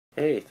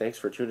Hey, thanks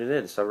for tuning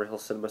in. Summerhill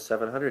Cinema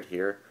 700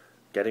 here,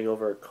 getting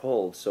over a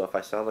cold. So if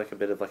I sound like a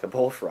bit of like a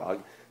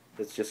bullfrog,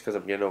 it's just because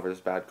I'm getting over this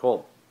bad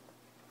cold.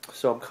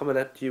 So I'm coming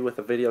at you with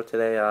a video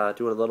today,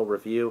 doing a little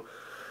review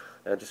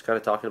and just kind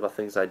of talking about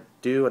things I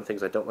do and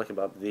things I don't like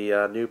about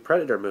the new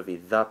Predator movie,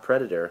 The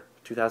Predator,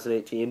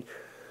 2018.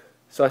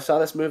 So I saw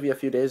this movie a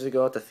few days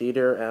ago at the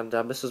theater, and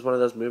this is one of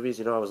those movies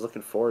I was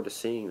looking forward to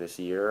seeing this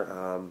year.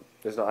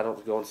 I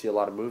don't go and see a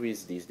lot of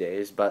movies these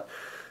days, but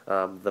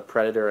The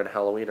Predator and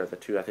Halloween are the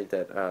two I think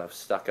that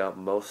stuck out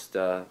most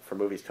for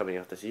movies coming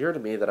out this year to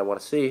me that I want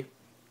to see.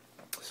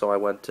 So I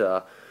went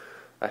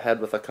ahead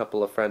with a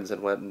couple of friends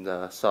and went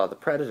and saw The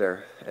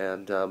Predator,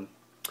 and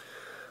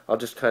I'll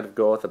just kind of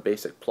go with a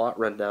basic plot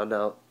rundown.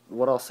 Now,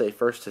 what I'll say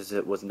first is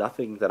it was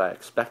nothing that I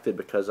expected,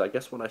 because I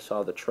guess when I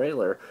saw the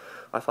trailer,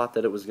 I thought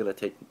that it was going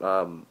to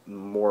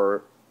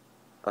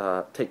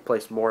take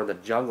place more in the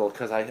jungle,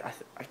 because I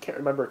can't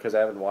remember, because I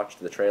haven't watched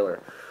the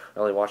trailer. I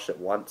only watched it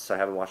once. I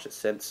haven't watched it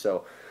since.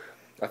 So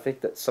I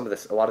think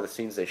that a lot of the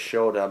scenes they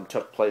showed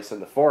took place in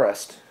the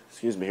forest.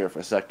 Excuse me here for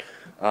a sec.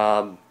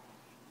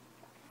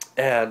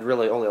 And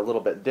really only a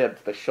little bit did.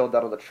 They showed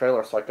that on the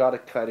trailer, so I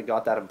kind of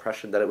got that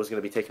impression that it was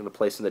going to be taking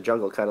place in the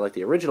jungle, kind of like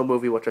the original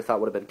movie, which I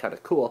thought would have been kind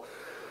of cool.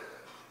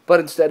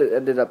 But instead, it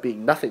ended up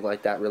being nothing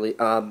like that, really.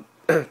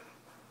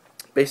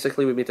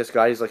 Basically, we meet this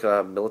guy. He's like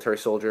a military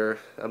soldier.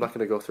 I'm not going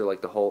to go through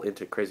like the whole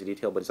into crazy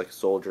detail, but he's like a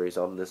soldier. He's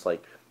on this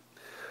like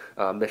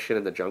mission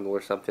in the jungle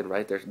or something,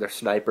 right? They're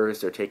snipers.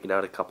 They're taking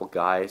out a couple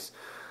guys.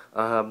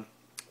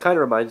 Kind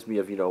of reminds me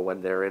of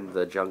when they're in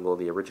the jungle,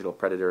 the original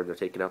Predator, and they're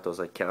taking out those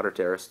like counter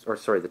terrorists, or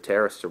sorry, the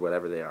terrorists or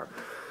whatever they are.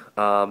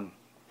 Kind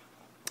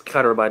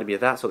of reminded me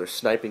of that. So they're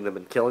sniping them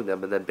and killing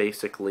them, and then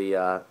basically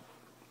the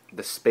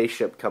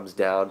spaceship comes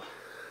down.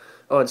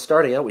 Oh, and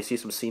starting out, we see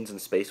some scenes in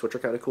space, which are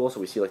kind of cool. So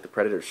we see like the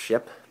Predator's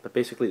ship, but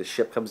basically the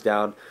ship comes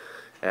down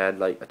and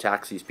like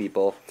attacks these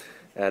people,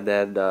 and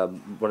then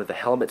one of the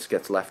helmets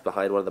gets left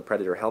behind, one of the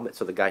Predator helmets.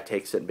 So the guy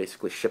takes it and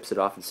basically ships it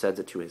off and sends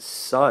it to his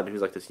son,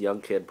 who's like this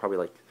young kid, probably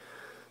like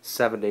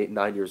 7, 8,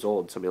 9 years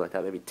old, something like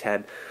that, maybe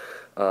 10.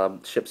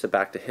 Ships it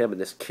back to him,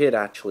 and this kid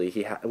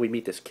actually, we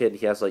meet this kid.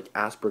 And he has like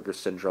Asperger's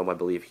syndrome, I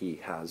believe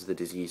he has the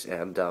disease,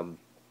 and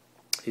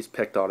he's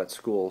picked on at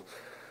school,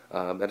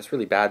 and it's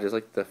really bad. There's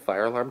like the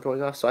fire alarm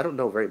going off, so I don't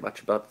know very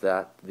much about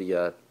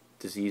the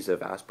disease of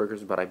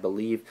Asperger's, but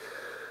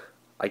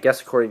I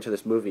guess according to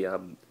this movie,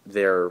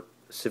 they're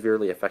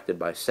severely affected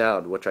by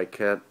sound, which I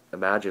can't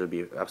imagine would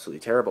be absolutely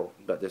terrible.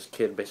 But this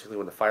kid, basically,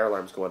 when the fire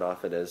alarm's going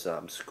off at his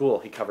school,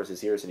 he covers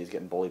his ears and he's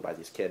getting bullied by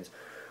these kids.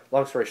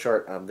 Long story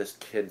short, this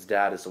kid's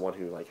dad is the one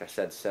who, like I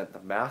said, sent the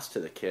mask to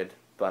the kid.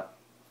 But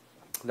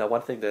now,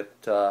 one thing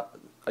that,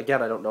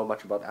 again, I don't know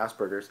much about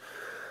Asperger's,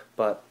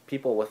 but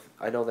people with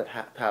I know that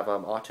have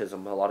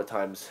autism, a lot of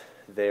times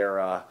they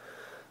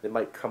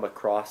might come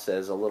across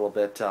as a little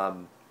bit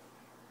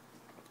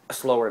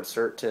slower in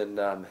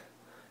certain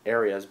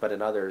areas, but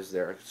in others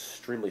they're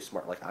extremely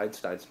smart, like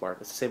Einstein smart.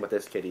 It's the same with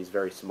this kid. He's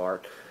very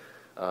smart,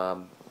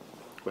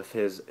 with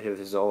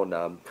his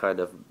own kind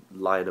of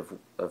line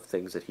of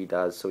things that he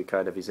does. So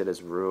he's in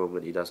his room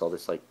and he does all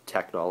this like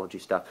technology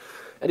stuff.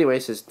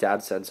 Anyways, his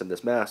dad sends him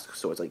this mask,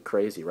 so it's like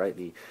crazy, right?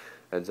 And he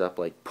ends up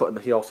like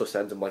he also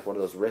sends him like one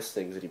of those wrist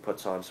things that he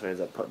puts on, so he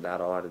ends up putting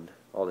that on, and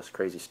all this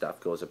crazy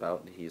stuff goes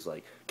about, and he's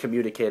like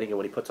communicating, and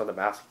when he puts on the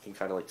mask, he can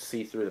kind of like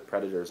see through the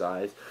Predator's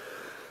eyes.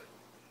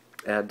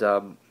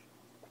 And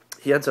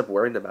he ends up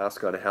wearing the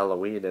mask on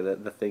Halloween, and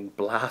then the thing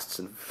blasts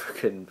and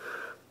freaking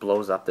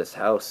blows up this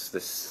house.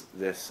 This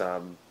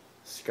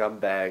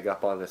scumbag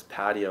up on this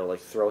patio like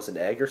throws an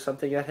egg or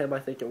something at him, I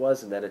think it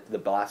was, and then the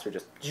blaster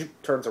just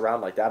turns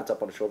around like that. It's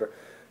up on his shoulder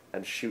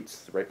and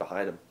shoots right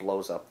behind him,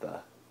 blows up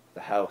the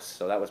house.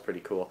 So that was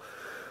pretty cool.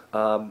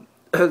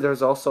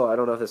 There's also, I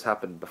don't know if this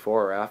happened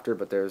before or after,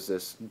 but there's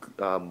this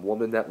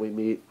woman that we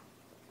meet.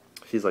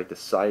 She's like the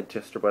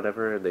scientist or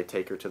whatever, and they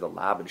take her to the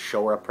lab and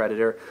show her a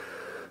Predator.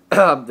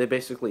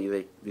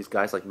 These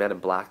guys like Men in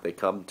Black, they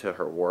come to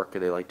her work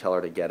and they like tell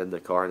her to get in the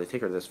car, and they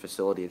take her to this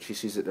facility, and she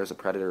sees that there's a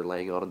Predator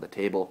laying out on the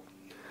table,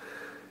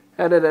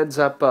 and it ends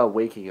up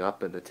waking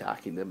up and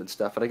attacking them and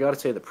stuff. And I gotta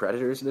say, the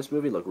Predators in this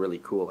movie look really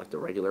cool, like the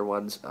regular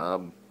ones.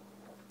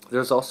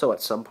 There's also,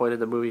 at some point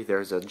in the movie,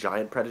 there's a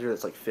giant Predator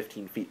that's like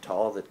 15 feet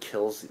tall that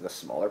kills the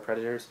smaller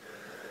Predators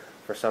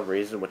for some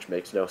reason, which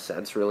makes no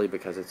sense really,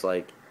 because it's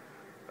like,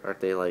 aren't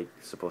they like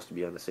supposed to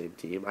be on the same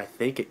team? I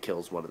think it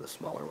kills one of the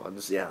smaller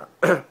ones. Yeah.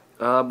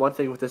 One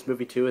thing with this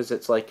movie too is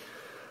it's like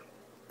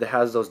it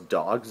has those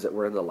dogs that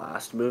were in the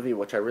last movie,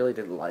 which I really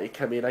didn't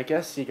like. I mean, I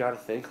guess you got to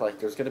think like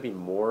there's going to be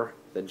more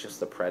than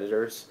just the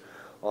Predators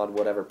on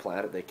whatever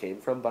planet they came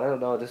from, but I don't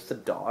know. Just the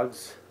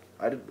dogs,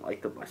 I didn't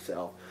like them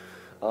myself.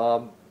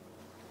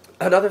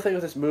 Another thing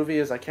with this movie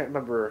is I can't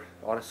remember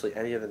honestly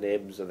any of the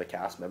names of the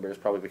cast members,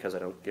 probably because I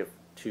don't give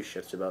two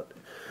shits about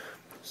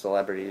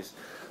celebrities.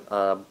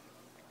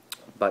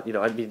 But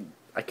I mean,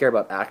 I care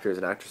about actors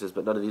and actresses,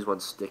 but none of these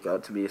ones stick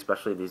out to me,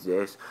 especially these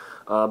days.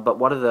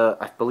 But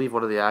I believe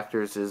one of the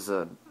actors is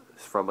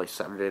from like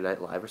Saturday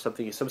Night Live or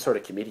something. He's some sort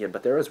of comedian,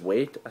 but there was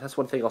that's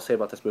one thing I'll say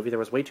about this movie. There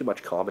was way too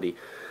much comedy.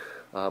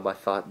 I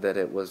thought that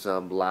it was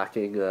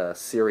lacking the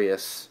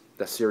serious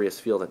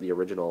feel that the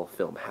original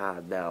film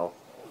had. Now,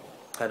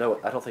 I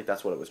don't think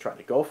that's what it was trying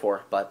to go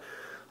for, but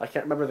I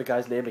can't remember the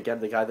guy's name again.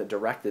 The guy that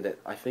directed it,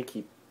 I think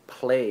he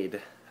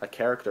played a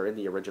character in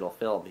the original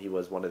film. He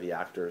was one of the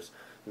actors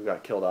who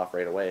got killed off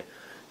right away.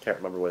 Can't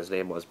remember what his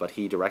name was, but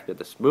he directed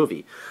this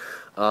movie.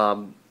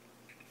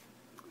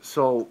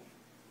 So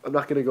I'm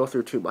not going to go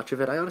through too much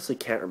of it. I honestly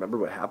can't remember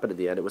what happened in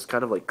the end. It was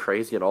kind of like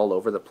crazy and all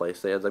over the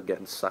place. They ended up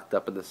getting sucked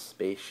up in this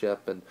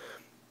spaceship, and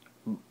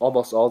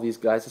almost all these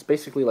guys. It's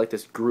basically like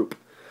this group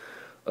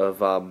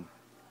of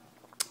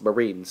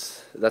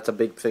Marines. That's a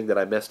big thing that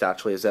I missed,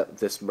 actually, is that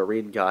this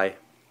Marine guy,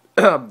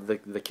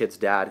 the kid's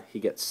dad, he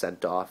gets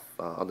sent off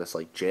on this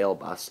like jail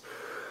bus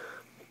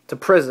to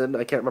prison.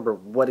 I can't remember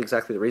what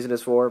exactly the reason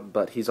is for,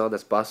 but he's on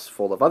this bus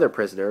full of other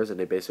prisoners, and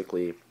he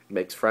basically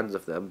makes friends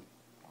of them.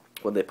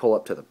 When they pull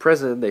up to the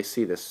prison, they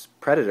see this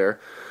predator,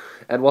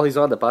 and while he's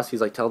on the bus,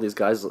 he's like telling these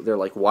guys, they're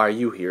like, "Why are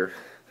you here?"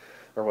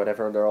 or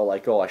whatever, and they're all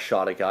like, "Oh, I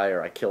shot a guy,"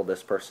 or "I killed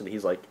this person."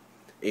 He's like,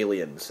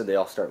 "Aliens," and they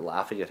all start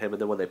laughing at him,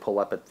 and then when they pull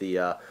up at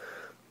the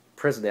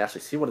prison, they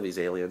actually see one of these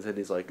aliens, and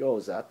he's like, "Oh,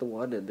 is that the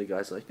one?" And the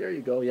guy's like, "There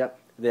you go, yep."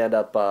 They end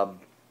up,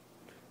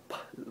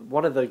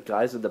 one of the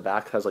guys in the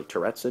back has like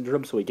Tourette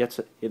syndrome, so he gets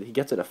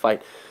in a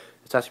fight.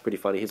 It's actually pretty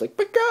funny. He's like,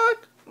 "My God,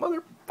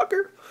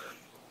 motherfucker!"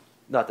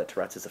 Not that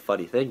Tourette's is a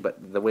funny thing,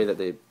 but the way that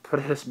they put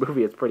it in this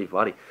movie, it's pretty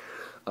funny.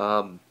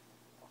 And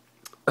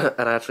I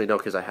actually know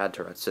because I had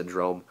Tourette's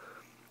syndrome,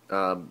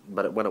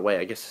 but it went away.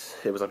 I guess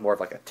it was like more of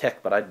like a tick,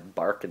 but I'd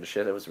bark and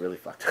shit. It was really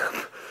fucked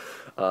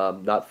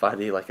up. Not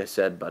funny, like I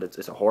said, but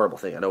it's a horrible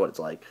thing. I know what it's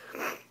like.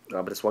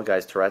 But this one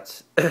guy's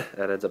Tourette's and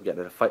ends up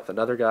getting in a fight with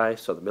another guy.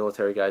 So the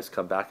military guys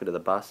come back into the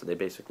bus, and they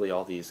basically,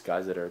 all these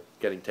guys that are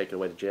getting taken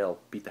away to jail,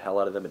 beat the hell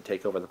out of them and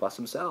take over the bus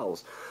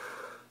themselves.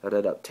 And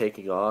end up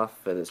taking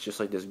off, and it's just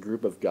like this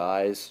group of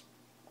guys,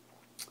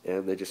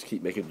 and they just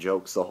keep making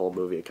jokes the whole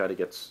movie. It kind of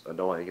gets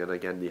annoying, and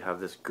again, you have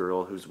this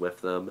girl who's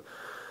with them,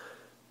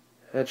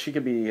 and she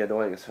can be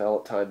annoying as hell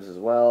at times as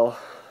well.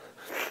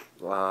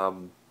 I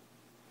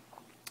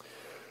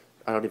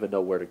don't even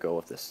know where to go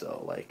with this,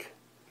 though. Like,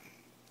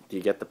 do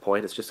you get the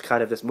point? It's just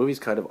kind of, this movie's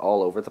kind of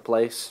all over the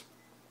place.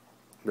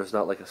 There's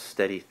not like a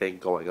steady thing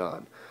going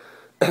on.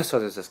 So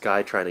there's this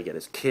guy trying to get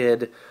his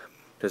kid,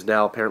 because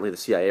now apparently the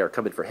CIA are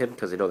coming for him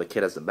because they know the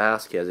kid has the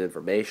mask, he has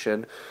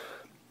information.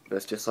 And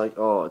it's just like,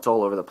 oh, it's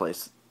all over the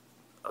place.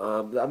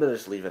 I'm going to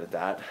just leave it at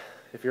that.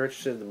 If you're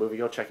interested in the movie,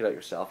 go check it out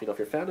yourself. You know, if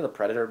you're a fan of the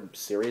Predator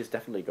series,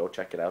 definitely go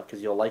check it out,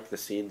 because you'll like the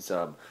scenes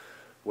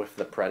with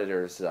the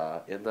Predators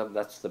in them.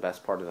 That's the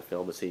best part of the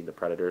film, is seeing the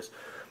Predators.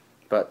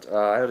 But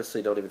I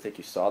honestly don't even think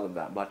you saw them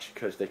that much,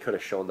 because they could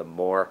have shown them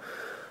more.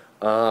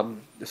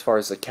 As far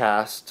as the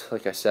cast,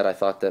 like I said, I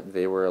thought that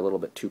they were a little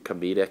bit too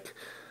comedic.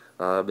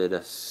 In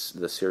the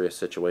serious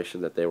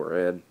situation that they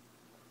were in.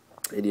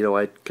 And, you know,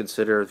 I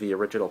consider the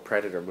original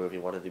Predator movie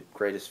one of the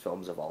greatest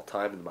films of all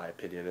time, in my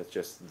opinion. It's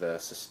just the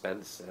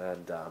suspense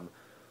and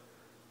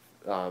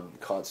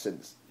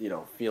constant, you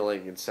know,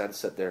 feeling and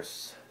sense that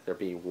they're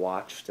being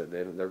watched and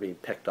they're being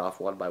picked off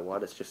one by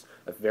one. It's just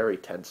a very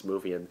tense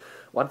movie. And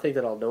one thing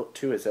that I'll note,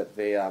 too, is that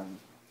they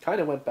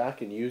kind of went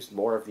back and used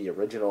more of the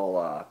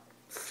original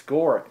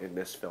score in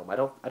this film. I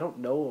don't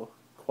know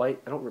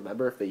quite, I don't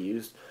remember if they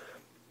used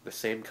the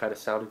same kind of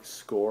sounding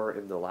score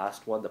in the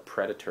last one, the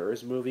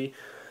Predators movie,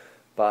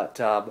 but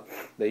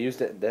they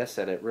used it in this,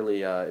 and it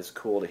really is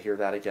cool to hear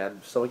that again.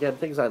 So again,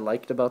 things I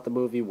liked about the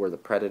movie were the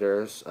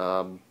Predators.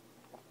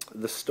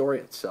 The story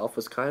itself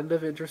was kind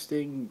of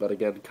interesting, but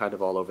again, kind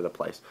of all over the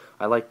place.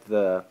 I liked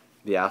the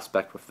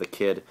aspect with the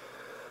kid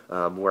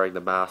wearing the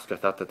mask. I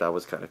thought that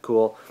was kind of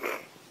cool.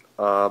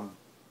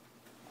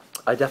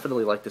 I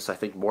definitely liked this, I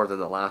think, more than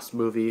the last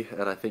movie,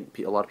 and I think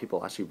a lot of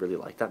people actually really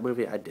liked that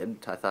movie. I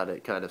didn't. I thought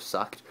it kind of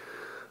sucked.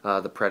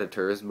 The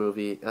Predators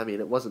movie, I mean,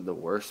 it wasn't the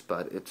worst,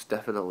 but it's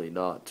definitely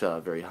not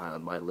very high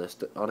on my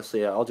list.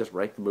 Honestly, I'll just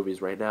rank the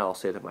movies right now. I'll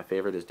say that my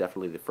favorite is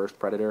definitely the first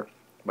Predator.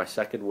 My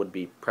second would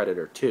be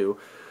Predator 2,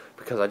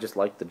 because I just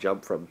liked the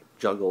jump from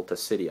jungle to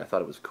city. I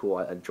thought it was cool.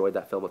 I enjoyed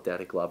that film with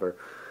Danny Glover.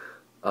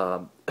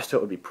 So it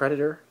would be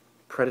Predator,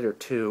 Predator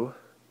 2,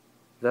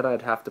 then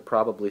I'd have to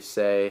probably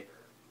say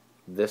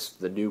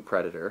the new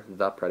Predator,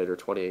 The Predator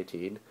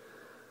 2018,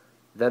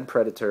 then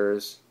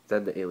Predators,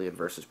 then the Alien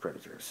vs.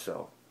 Predators.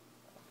 So,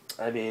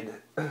 I mean,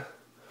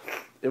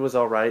 it was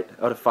alright.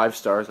 Out of 5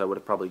 stars, I would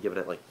have probably given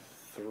it like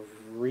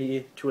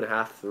 3,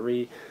 2.5,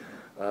 3.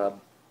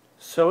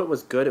 So it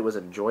was good, it was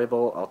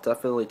enjoyable. I'll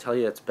definitely tell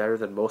you it's better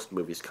than most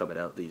movies coming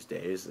out these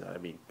days. I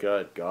mean,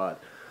 good God.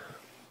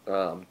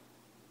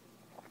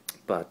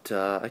 But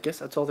I guess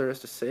that's all there is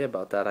to say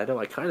about that. I know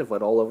I kind of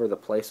went all over the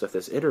place with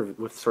this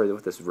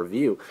with this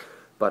review,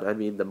 but I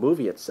mean the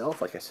movie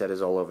itself, like I said,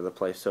 is all over the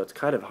place. So it's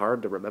kind of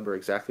hard to remember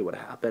exactly what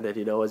happened. And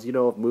as you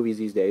know, movies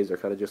these days are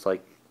kind of just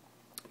like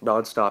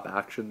non-stop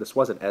action. This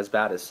wasn't as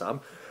bad as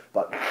some,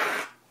 but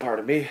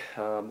pardon me.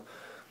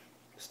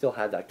 still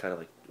had that kind of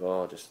like,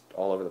 oh, just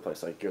all over the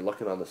place. Like you're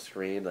looking on the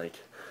screen, like.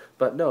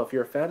 But no, if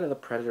you're a fan of the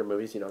Predator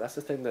movies, that's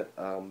the thing that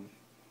a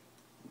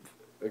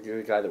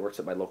guy that works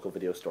at my local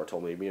video store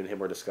told me. Me and him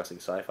were discussing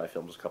sci-fi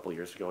films a couple of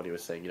years ago, and he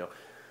was saying,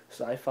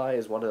 sci-fi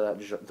is one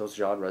of those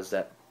genres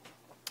that,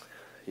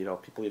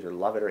 people either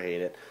love it or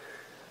hate it.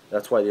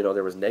 That's why,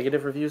 there was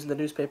negative reviews in the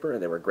newspaper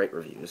and there were great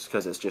reviews,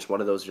 because it's just one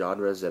of those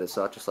genres that it's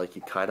not just like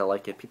you kind of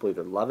like it. People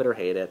either love it or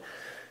hate it.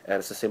 And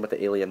it's the same with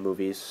the Alien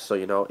movies. So,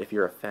 if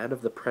you're a fan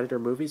of the Predator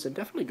movies, then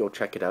definitely go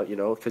check it out,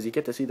 because you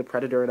get to see the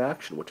Predator in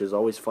action, which is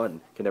always fun.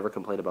 You can never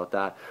complain about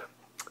that.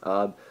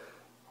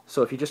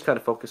 So if you just kind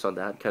of focus on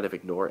that, kind of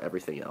ignore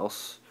everything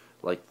else,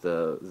 like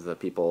the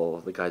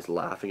guys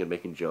laughing and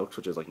making jokes,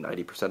 which is like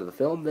 90% of the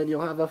film, then you'll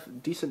have a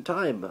decent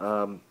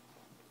time.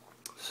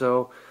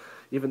 So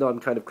even though I'm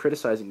kind of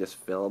criticizing this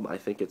film, I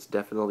think it's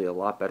definitely a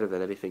lot better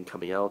than anything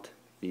coming out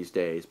these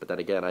days. But then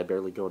again, I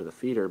barely go to the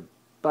theater,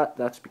 but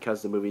that's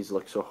because the movies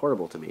look so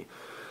horrible to me.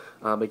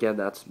 Again,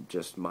 that's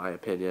just my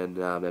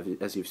opinion.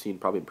 As you've seen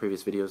probably in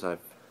previous videos,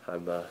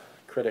 I'm a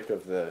critic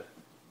of the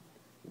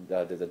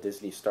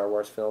Disney Star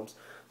Wars films.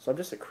 So I'm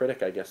just a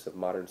critic, I guess, of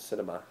modern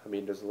cinema. I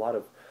mean, there's a lot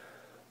of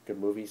good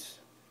movies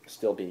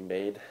still being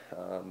made,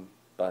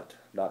 but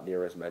not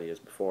near as many as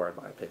before, in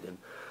my opinion.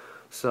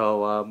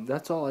 So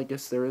that's all I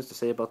guess there is to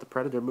say about the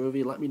Predator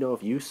movie. Let me know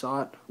if you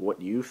saw it,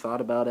 what you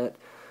thought about it,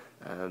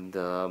 and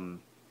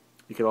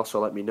you can also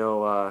let me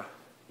know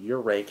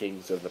your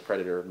rankings of the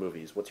Predator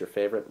movies. What's your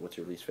favorite? What's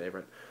your least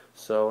favorite?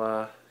 So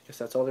I guess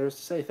that's all there is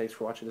to say. Thanks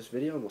for watching this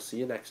video, and we'll see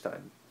you next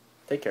time.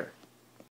 Take care.